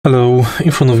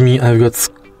in front of me I've got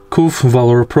SCUF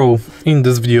Valor Pro. In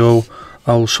this video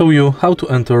I'll show you how to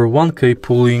enter 1K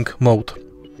pooling mode.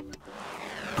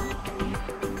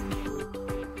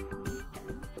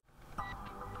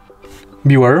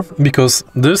 Beware, because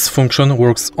this function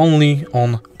works only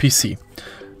on PC.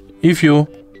 If you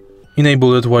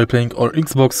enable it while playing on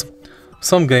Xbox,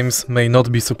 some games may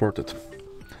not be supported.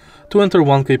 To enter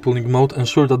 1K pooling mode,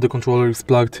 ensure that the controller is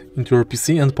plugged into your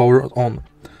PC and powered on.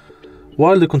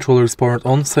 While the controller is powered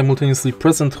on, simultaneously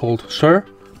press and hold Share,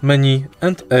 Menu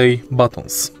and A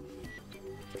buttons.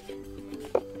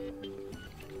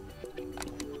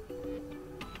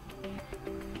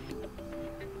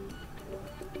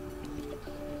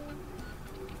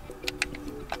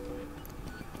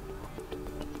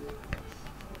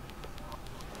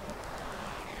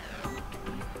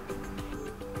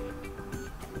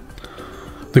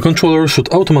 The controller should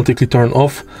automatically turn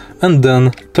off and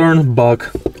then turn back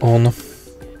on.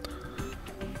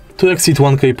 To exit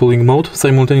 1K pooling mode,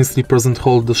 simultaneously press and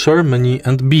hold the Share, Menu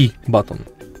and B button.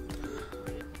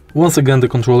 Once again the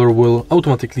controller will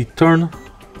automatically turn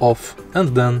off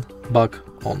and then back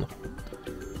on.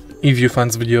 If you find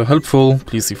this video helpful,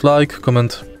 please leave like,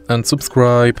 comment and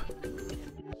subscribe.